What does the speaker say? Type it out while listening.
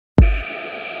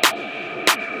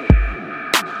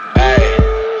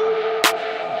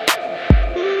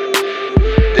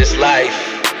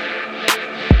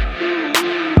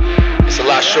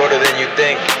shorter than you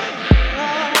think.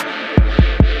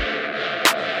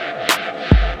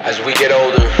 As we get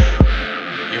older,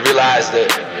 you realize that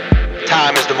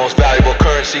time is the most valuable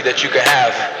currency that you can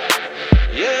have.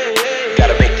 You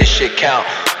gotta make this shit count.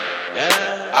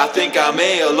 I think I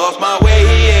may have lost my way.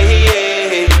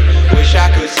 Wish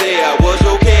I could say I was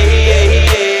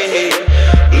okay.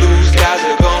 Blue skies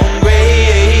are gone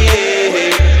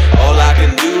gray. All I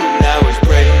can do now is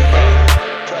pray.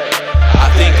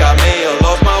 I think I may have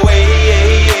lost my way.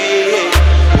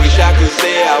 Wish I could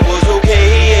say I was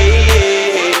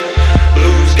okay.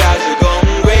 Blue skies are gone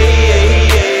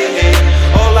gray.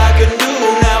 All I can do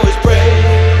now is pray.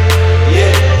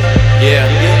 Yeah.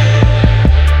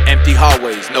 Empty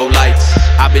hallways, no lights.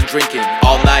 I've been drinking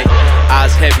all night.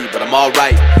 Eyes heavy, but I'm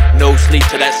alright. No sleep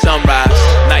till that sunrise.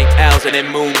 Night owls and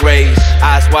then moon rays.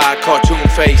 Eyes wide, cartoon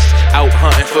face. Out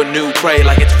hunting for new prey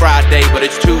like it's Friday, but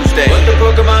it's Tuesday. What the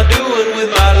fuck am I doing with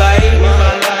my life?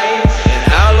 And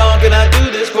how long can I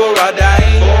do this before I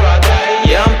die?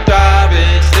 Yeah, I'm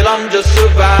thriving, still I'm just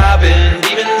surviving.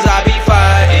 Demons I be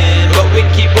fighting, but we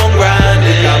keep on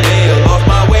grinding. I may have lost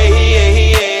my way.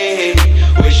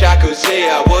 Wish I could say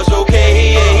I was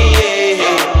okay.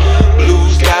 Blue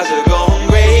skies are gone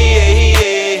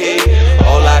gray.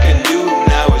 All I can do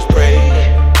now is pray.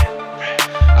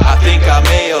 I think I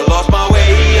may have lost my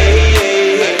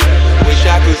way. Wish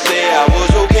I could say I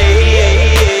was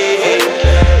okay.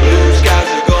 Blue skies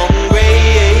are gone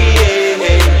gray.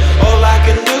 All I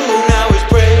can do now is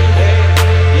pray.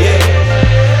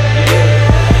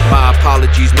 My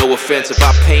apologies, no offense if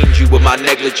I pained you with my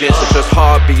negligence. It's just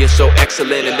hard being so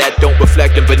excellent, and that don't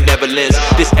reflect in benevolence.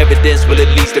 This evidence will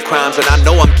it leads to crimes, and I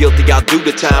know I'm guilty, I'll do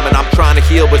the time. And I'm trying to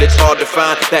heal, but it's hard to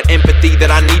find that empathy that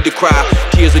I need to cry.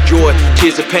 Tears of joy,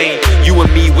 tears of pain. You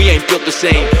and me, we ain't built the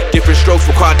same. Different strokes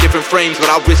require different frames, but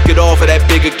I'll risk it all for that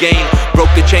bigger game.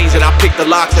 Broke the chains and I picked the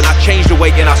locks, and I changed the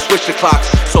weight and I switched the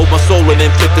clocks. Sold my soul and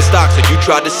then flipped the stocks, and you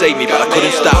tried to save me, but I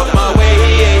couldn't stop. My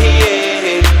way.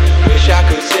 Wish I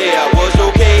could say I was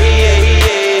okay.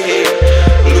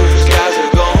 Blue skies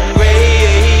are gone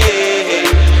gray.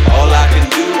 All I can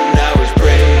do now is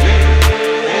pray.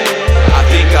 I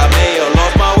think I may have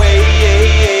lost my way.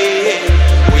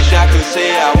 Wish I could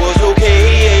say I was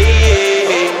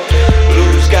okay.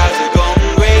 Blue skies are gone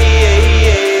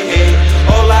gray.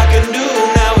 All I can do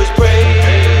now is pray.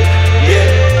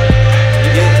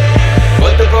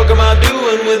 What the fuck am I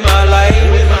doing with my life?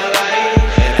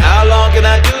 And how long can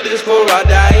I do this before I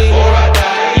die?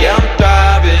 Yeah, I'm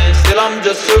thriving, still I'm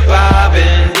just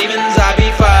surviving. Demons I be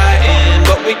fighting,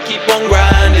 but we keep on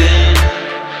grinding.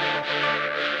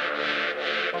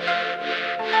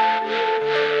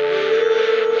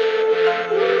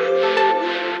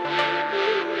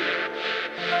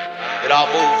 It all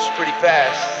moves pretty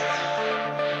fast.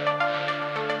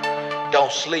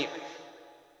 Don't sleep.